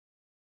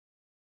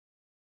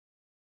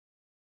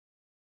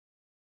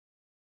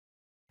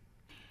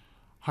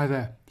Hi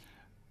there.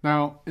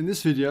 Now in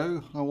this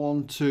video I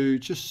want to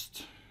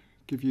just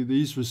give you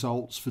these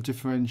results for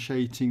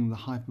differentiating the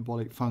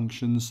hyperbolic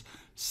functions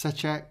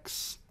sech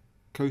x,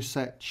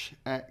 cosech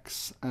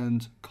x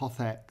and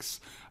coth x.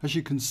 As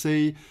you can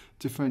see,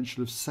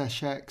 differential of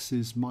sech x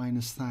is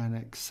minus tan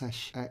x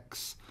sech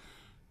x.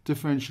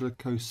 Differential of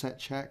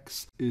cosech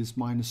x is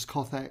minus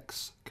coth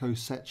x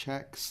cosech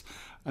x,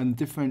 and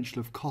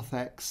differential of coth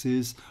x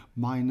is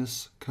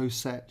minus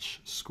cosech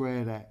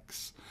squared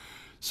x.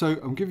 So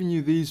I'm giving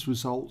you these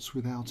results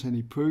without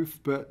any proof,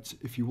 but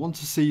if you want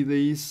to see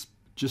these,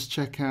 just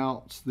check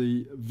out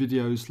the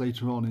videos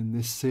later on in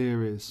this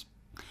series.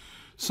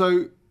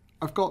 So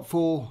I've got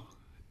 4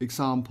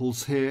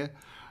 examples here,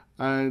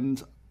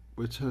 and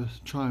we're to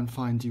try and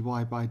find dy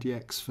by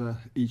dx for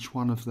each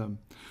one of them.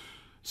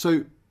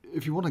 So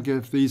if you want to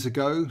give these a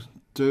go,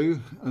 do,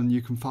 and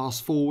you can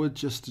fast forward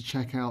just to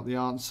check out the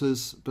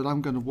answers, but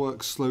I'm going to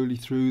work slowly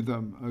through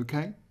them,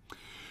 okay?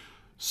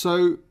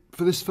 So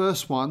for this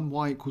first one,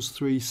 y equals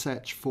 3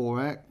 sech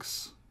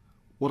 4x,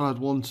 what I'd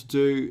want to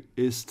do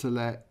is to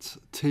let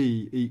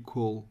t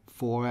equal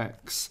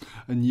 4x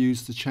and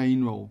use the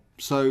chain rule.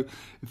 So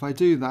if I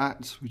do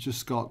that, we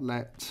just got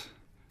let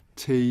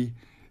t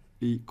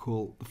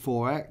equal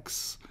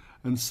 4x,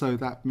 and so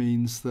that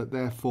means that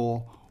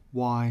therefore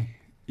y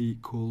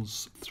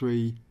equals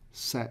 3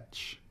 sech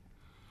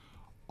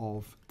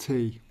of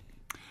t.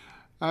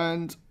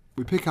 And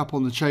we pick up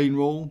on the chain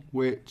rule,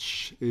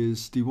 which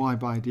is dy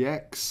by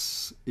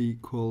dx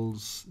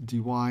equals dy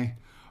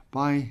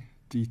by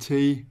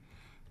dt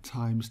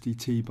times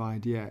dt by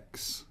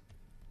dx.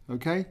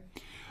 Okay,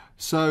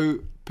 so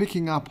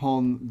picking up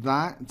on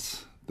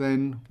that,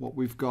 then what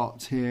we've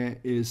got here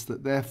is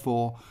that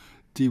therefore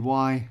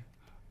dy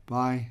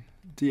by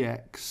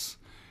dx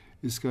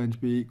is going to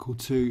be equal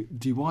to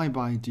dy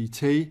by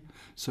dt.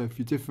 So if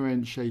you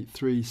differentiate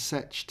 3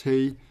 sech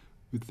t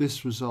with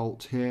this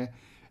result here,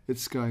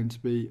 it's going to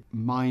be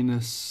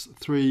minus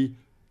 3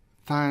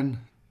 tan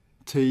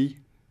t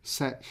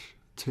sech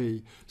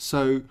t.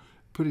 So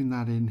putting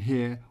that in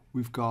here,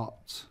 we've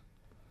got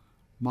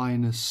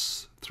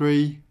minus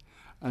 3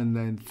 and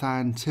then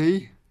tan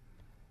t,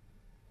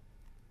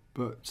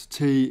 but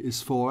t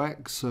is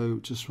 4x, so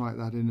just write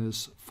that in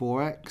as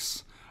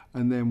 4x,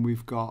 and then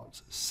we've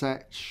got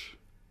sech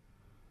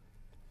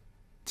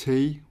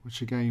t,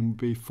 which again would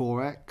be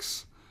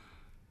 4x.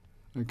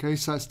 Okay,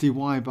 so that's dy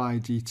by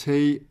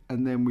dt,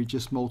 and then we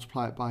just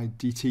multiply it by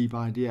dt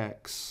by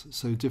dx.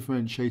 So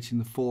differentiating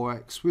the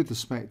 4x with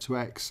respect to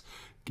x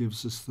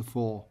gives us the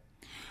 4.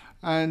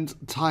 And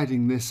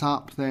tidying this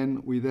up,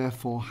 then we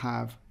therefore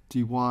have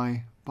dy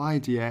by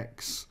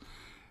dx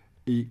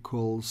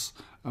equals,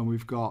 and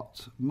we've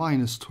got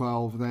minus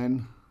 12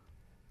 then,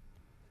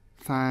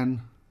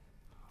 tan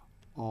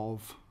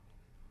of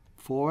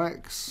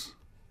 4x,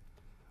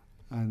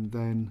 and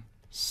then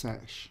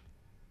sech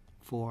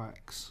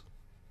 4x.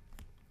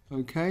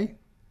 Okay,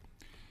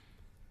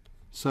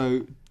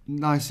 so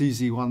nice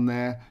easy one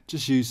there,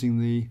 just using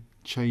the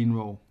chain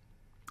rule.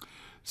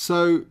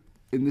 So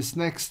in this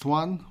next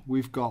one,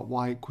 we've got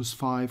y equals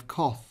 5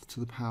 coth to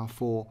the power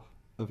 4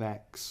 of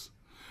x.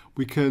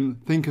 We can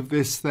think of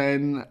this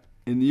then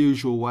in the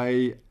usual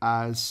way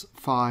as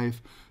 5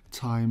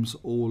 times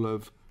all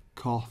of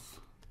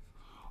coth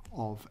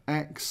of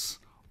x,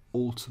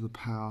 all to the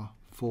power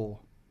 4.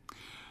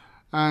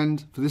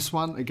 And for this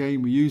one,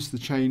 again, we use the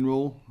chain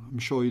rule. I'm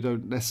sure you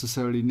don't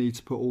necessarily need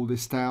to put all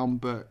this down,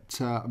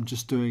 but I'm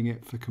just doing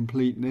it for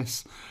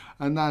completeness.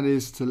 And that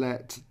is to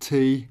let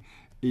t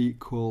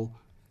equal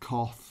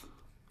coth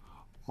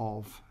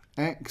of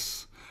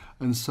x.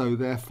 And so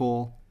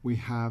therefore we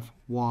have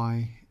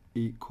y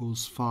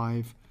equals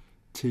 5t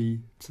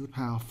to the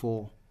power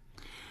 4.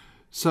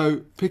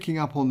 So picking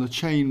up on the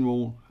chain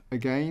rule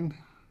again,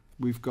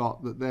 we've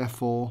got that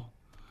therefore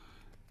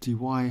dy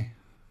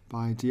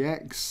by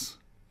dx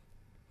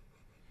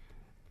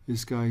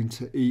is going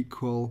to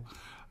equal,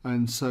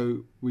 and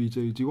so we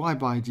do dy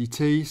by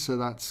dt, so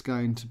that's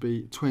going to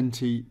be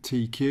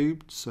 20t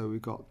cubed, so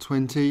we've got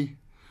 20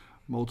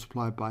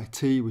 multiplied by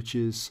t, which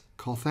is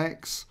coth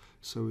x,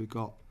 so we've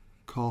got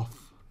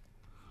coth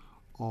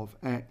of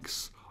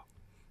x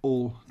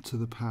all to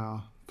the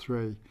power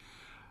 3.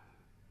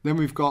 Then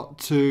we've got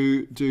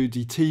to do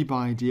dt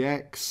by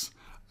dx,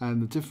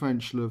 and the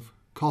differential of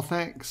coth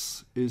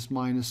x is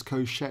minus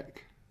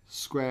cosech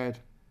squared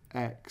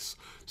x.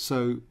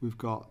 So we've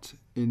got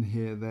in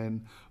here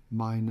then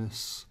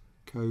minus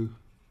cosech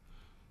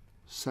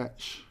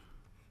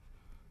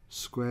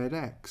squared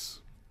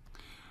x.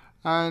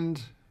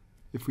 And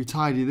if we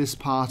tidy this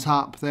part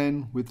up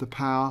then with the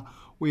power,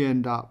 we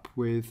end up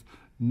with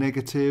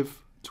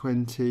negative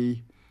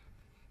 20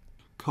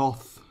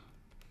 coth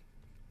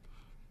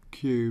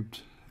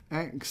cubed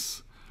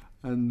x,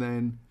 and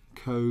then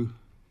cosech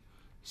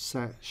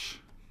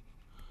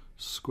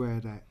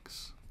squared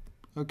x.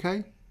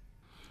 Okay,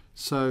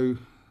 so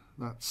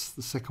that's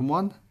the second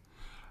one.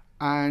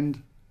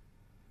 And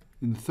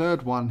in the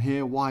third one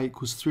here, y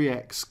equals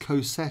 3x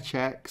cosech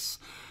x,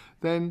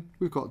 then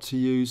we've got to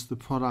use the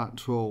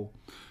product rule.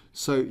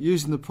 So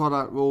using the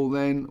product rule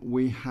then,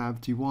 we have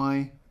dy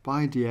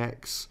by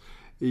dx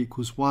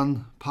equals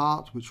one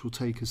part, which will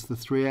take us to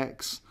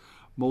 3x,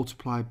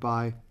 multiplied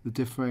by the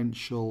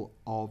differential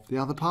of the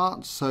other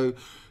part. So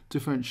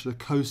differential of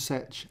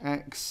cosech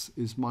x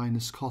is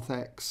minus coth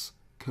x,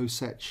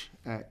 cosech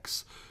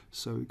x.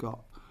 So we've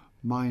got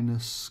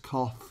minus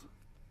coth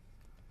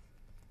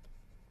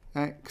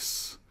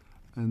x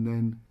and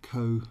then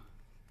cosech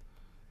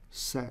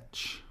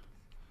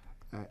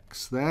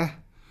x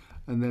there.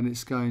 And then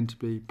it's going to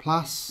be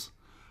plus,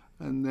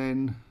 and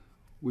then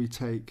we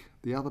take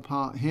the other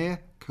part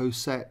here,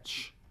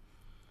 cosech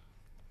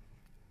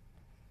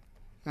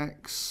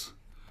x,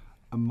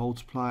 and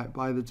multiply it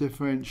by the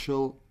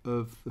differential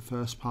of the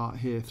first part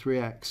here,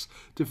 3x.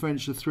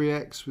 Differential of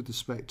 3x with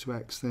respect to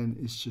x then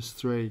is just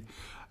 3.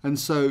 And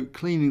so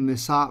cleaning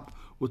this up,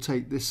 we'll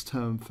take this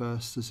term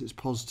first as it's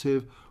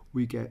positive.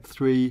 We get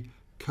 3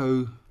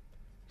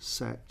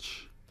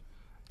 cosech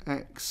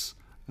x,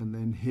 and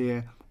then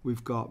here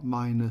we've got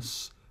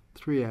minus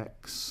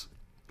 3x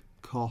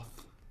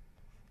coth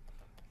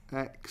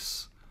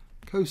x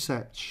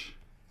cosech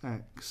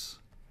x.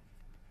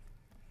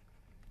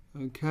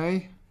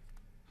 Okay,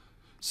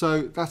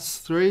 so that's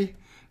 3.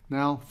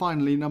 Now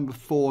finally number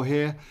 4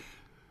 here.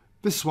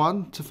 This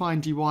one, to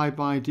find dy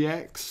by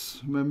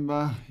dx,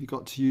 remember you've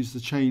got to use the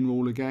chain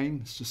rule again.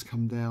 Let's just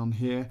come down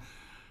here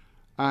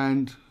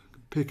and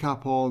pick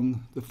up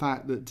on the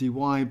fact that dy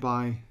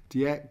by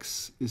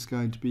dx is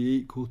going to be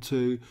equal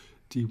to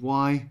dy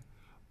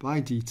by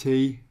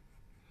dt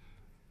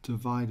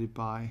divided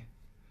by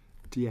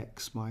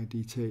dx by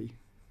dt.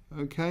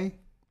 Okay?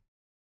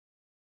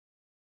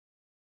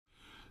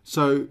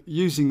 So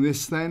using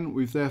this then,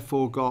 we've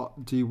therefore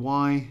got dy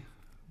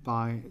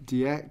by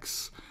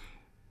dx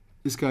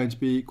is going to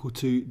be equal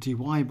to dy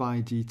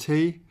by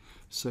dt.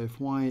 So if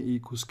y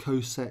equals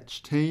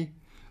cosech t,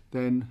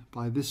 then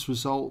by this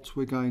result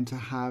we're going to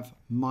have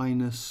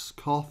minus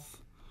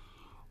coth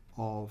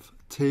of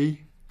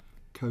t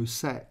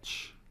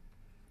cosech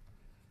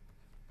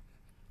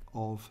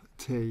of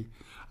t,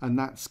 and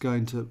that's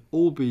going to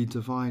all be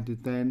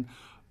divided then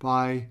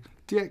by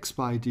dx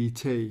by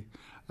dt.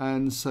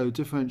 And so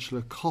differential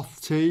of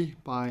coth t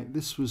by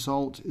this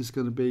result is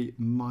going to be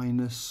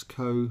minus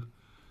cosech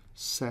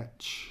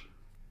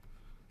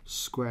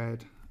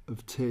squared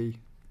of t.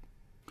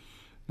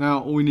 Now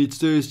all we need to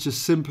do is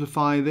just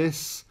simplify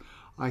this.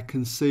 I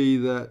can see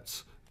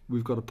that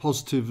we've got a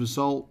positive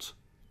result.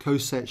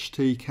 Cosech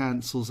t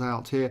cancels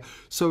out here.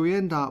 So we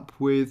end up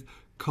with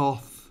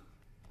coth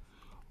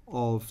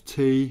of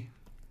t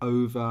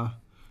over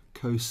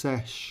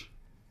cosech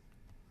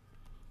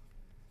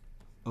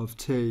of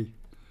t.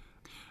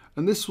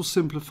 And this will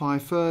simplify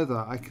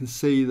further. I can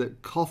see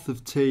that coth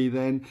of t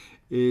then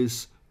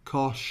is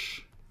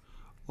cosh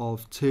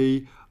of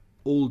t,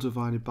 all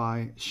divided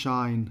by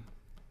sine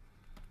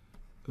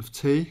of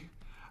t,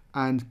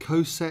 and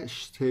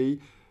cosech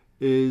t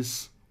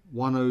is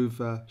 1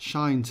 over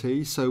sine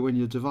t, so when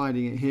you're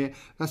dividing it here,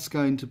 that's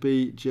going to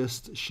be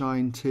just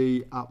sine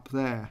t up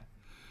there.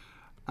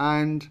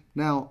 And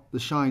now the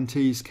sine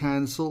t's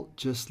cancel,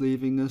 just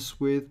leaving us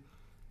with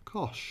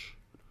cosh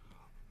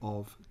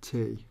of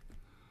t.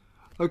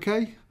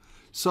 Okay,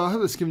 so I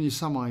hope that's given you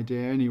some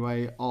idea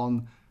anyway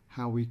on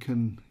how we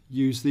can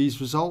use these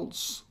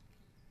results,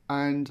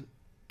 and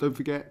don't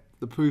forget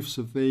the proofs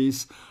of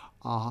these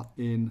are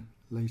in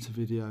later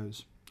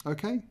videos.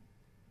 Okay.